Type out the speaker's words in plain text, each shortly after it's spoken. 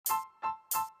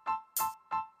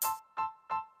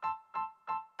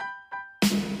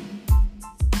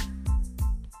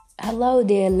Hello,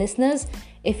 dear listeners.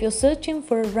 If you're searching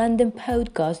for a random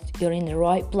podcast, you're in the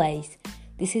right place.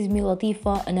 This is me,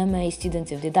 Latifa, and I'm a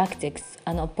student of didactics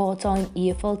and a part-time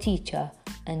EFL teacher.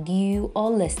 And you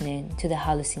are listening to the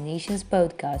Hallucinations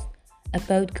podcast, a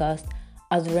podcast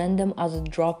as random as a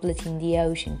droplet in the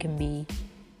ocean can be.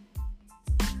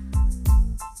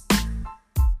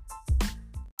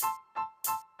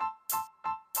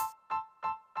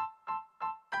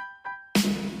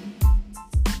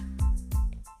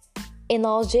 In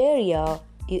Algeria,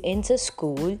 you enter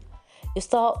school, you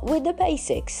start with the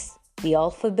basics, the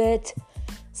alphabet,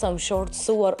 some short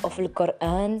surah of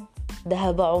القرآن.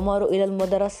 ذهب عمر إلى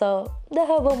المدرسة،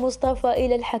 ذهب مصطفى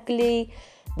إلى الحقل،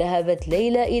 ذهبت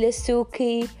ليلى إلى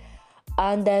السوق.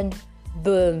 And then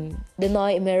boom, the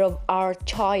nightmare of our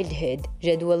childhood,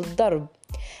 جدول الضرب.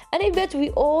 And I bet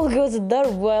we all got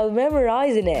الضرب while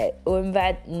memorizing it. ومن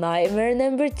بعد nightmare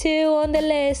number 2 on the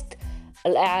list,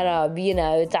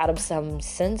 الإعراب. تعرف some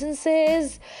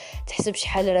sentences. تحسب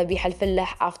شحال ربيح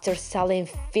الفلاح after selling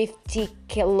 50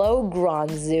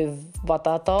 kilograms of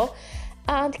batata.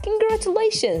 And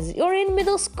congratulations, you're in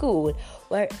middle school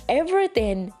where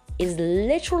everything is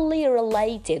literally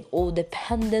related or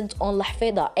dependent on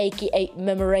الحفظة, aka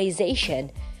memorization.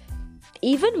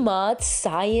 Even math,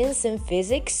 science and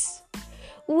physics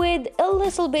with a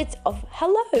little bit of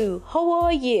hello, how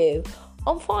are you?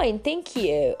 I'm fine, thank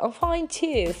you. I'm fine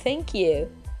too, thank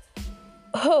you.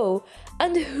 Oh,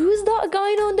 and who's that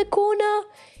guy on the corner?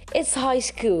 It's high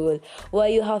school, where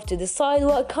you have to decide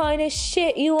what kind of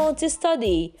shit you want to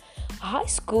study. High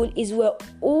school is where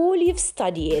all you've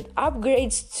studied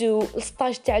upgrades to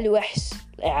السطاج تاع الوحش,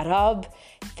 الإعراب,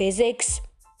 physics,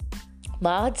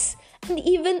 maths, and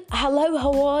even hello,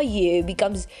 how are you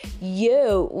becomes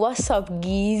yo, what's up,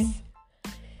 geez?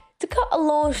 To cut a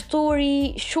long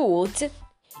story short,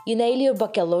 you nail your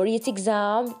baccalaureate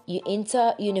exam, you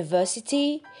enter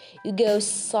university, you go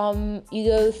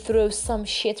through some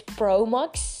shit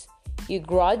pro-mux, you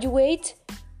graduate,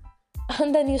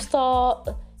 and then you start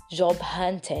job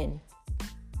hunting.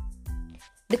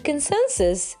 The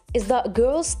consensus is that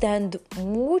girls stand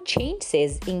more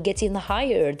chances in getting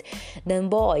hired than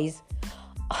boys.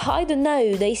 I don't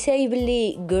know, they say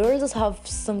really girls have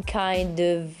some kind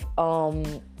of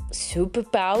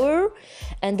superpower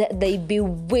and that they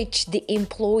bewitch the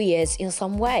employers in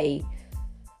some way.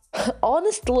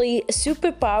 Honestly, a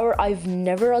superpower I've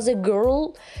never as a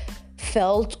girl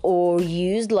felt or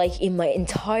used like in my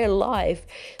entire life,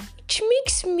 which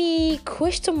makes me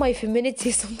question my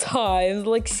femininity sometimes,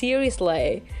 like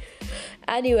seriously.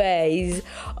 Anyways,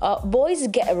 boys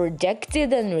get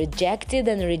rejected and rejected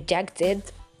and rejected.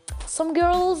 Some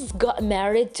girls got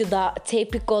married to that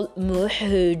typical muh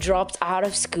who dropped out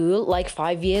of school like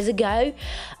 5 years ago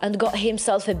and got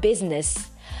himself a business,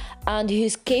 and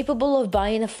who's capable of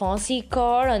buying a fancy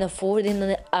car and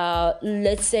affording,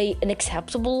 let's say, an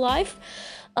acceptable life.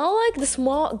 Unlike the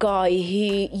smart guy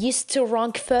who used to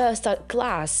rank first at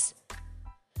class.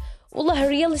 Wallah,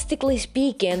 realistically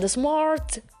speaking, the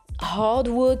smart,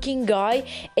 hard-working guy,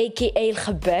 aka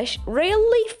الخباش,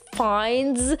 rarely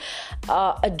finds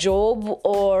a job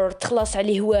or تخلص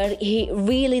عليه where he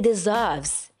really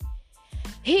deserves.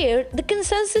 Here, the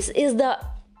consensus is that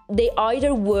they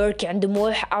either work عند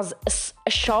موح as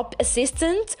a shop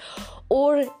assistant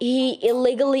or he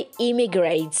illegally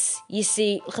immigrates. You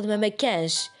see, الخدمة ما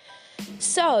كانش.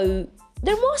 So,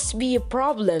 there must be a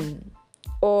problem.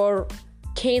 Or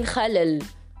كاين خلل.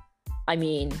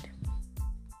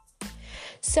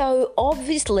 So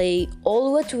obviously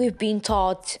all what we've been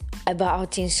taught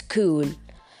about in school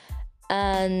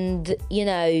and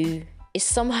is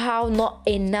somehow not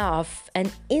enough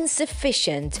and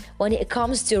insufficient when it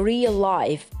comes to real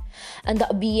life, and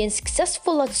that being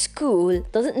successful at school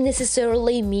doesn't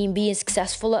necessarily mean being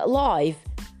successful at life.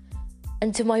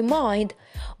 And to my mind,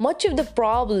 much of the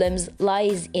problems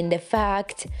lies in the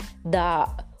fact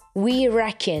that we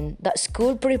reckon that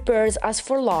school prepares us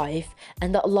for life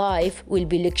and that life will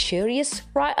be luxurious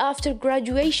right after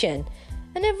graduation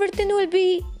and everything will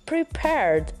be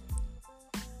prepared.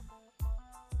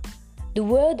 The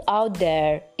world out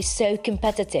there is so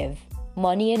competitive.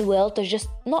 Money and wealth are just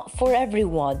not for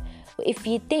everyone. But if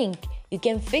you think you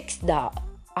can fix that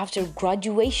after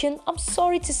graduation, I'm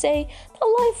sorry to say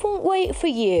that life won't wait for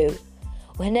you.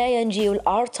 وهنا نجي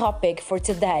our topic for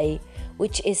today,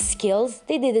 which is skills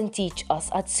they didn't teach us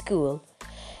at school.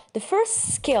 The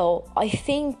first skill I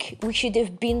think we should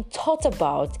have been taught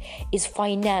about is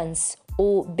finance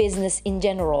or business in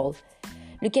general.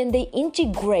 Look, can they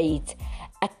integrate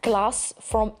a class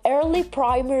from early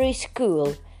primary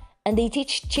school and they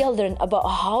teach children about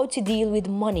how to deal with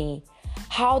money,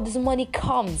 how does money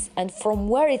comes and from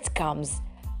where it comes,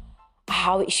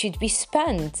 how it should be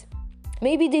spent.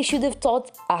 Maybe they should have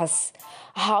taught us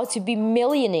how to be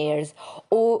millionaires,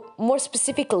 or more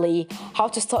specifically, how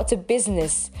to start a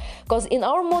business. Because in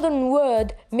our modern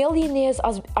world, millionaires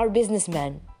are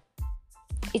businessmen.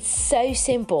 It's so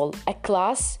simple. A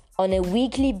class on a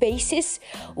weekly basis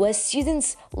where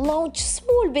students launch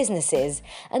small businesses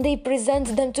and they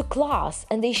present them to class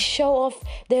and they show off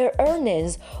their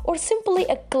earnings, or simply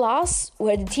a class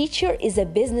where the teacher is a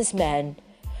businessman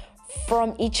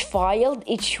from each field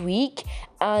each week,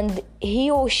 and he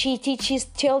or she teaches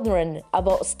children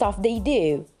about stuff they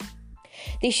do.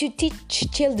 They should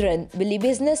teach children Billy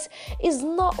business is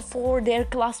not for their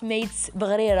classmates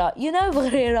بغريرة. You know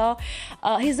بغريرة?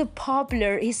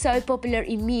 He's so popular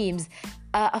in memes.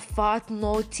 A fat,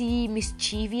 naughty,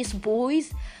 mischievous boy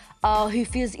who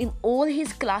feels in all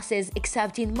his classes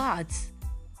except in maths.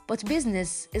 But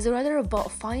business is rather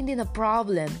about finding a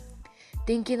problem,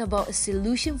 thinking about a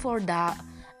solution for that,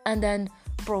 and then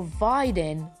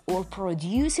providing or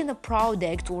producing a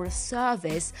product or a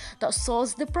service that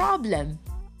solves the problem.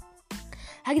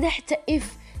 هكذا حتى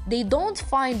if they don't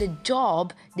find a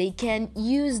job, they can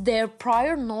use their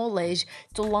prior knowledge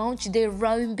to launch their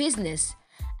own business.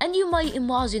 And you might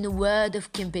imagine a world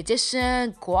of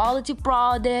competition, quality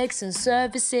products and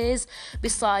services,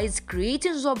 besides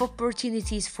creating job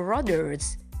opportunities for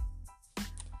others.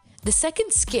 The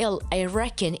second skill I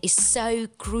reckon is so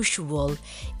crucial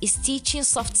is teaching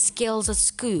soft skills at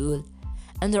school.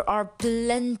 And there are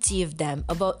plenty of them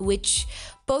about which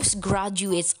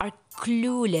postgraduates are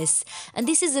clueless. And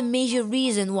this is a major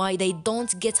reason why they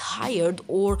don't get hired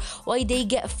or why they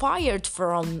get fired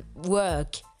from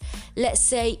work. Let's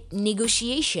say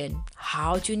negotiation,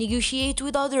 how to negotiate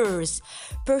with others,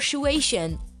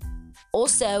 persuasion.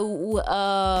 Also,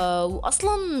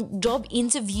 أصلاً job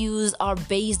interviews are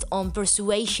based on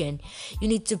persuasion. You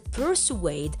need to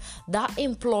persuade that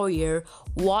employer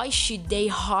why should they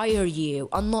hire you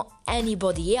and not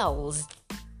anybody else.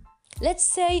 Let's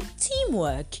say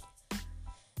teamwork.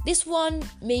 This one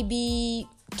maybe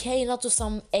came out to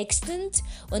some extent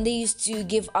when they used to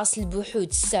give us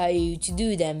البحوث, so to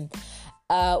do them,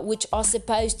 which are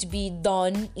supposed to be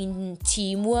done in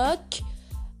teamwork.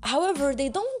 However, they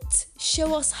don't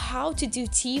show us how to do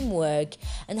teamwork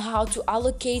and how to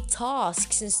allocate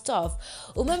tasks and stuff.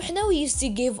 We used to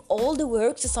give all the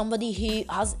work to somebody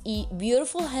who has a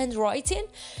beautiful handwriting.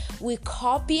 We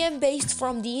copy and paste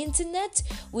from the internet.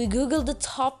 We Google the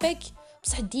topic.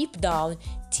 But deep down,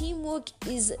 teamwork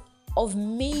is of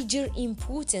major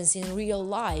importance in real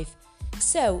life.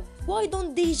 So why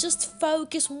don't they just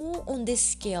focus more on this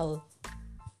skill?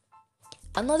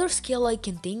 Another skill I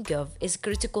can think of is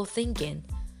critical thinking.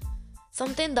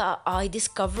 Something that I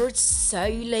discovered so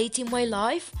late in my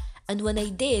life, and when I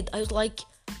did, I was like,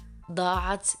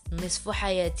 ضاعت نصف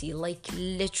حياتي, like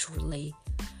literally.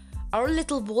 Our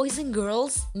little boys and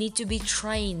girls need to be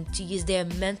trained to use their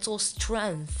mental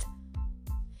strength.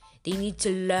 They need to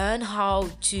learn how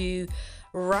to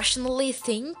rationally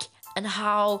think and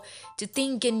how to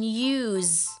think and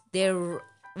use their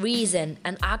reason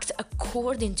and act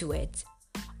according to it.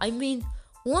 I mean,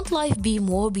 won't life be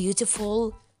more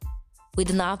beautiful with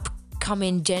an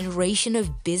upcoming generation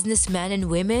of businessmen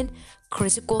and women,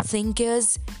 critical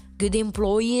thinkers, good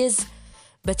employees,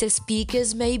 better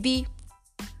speakers maybe,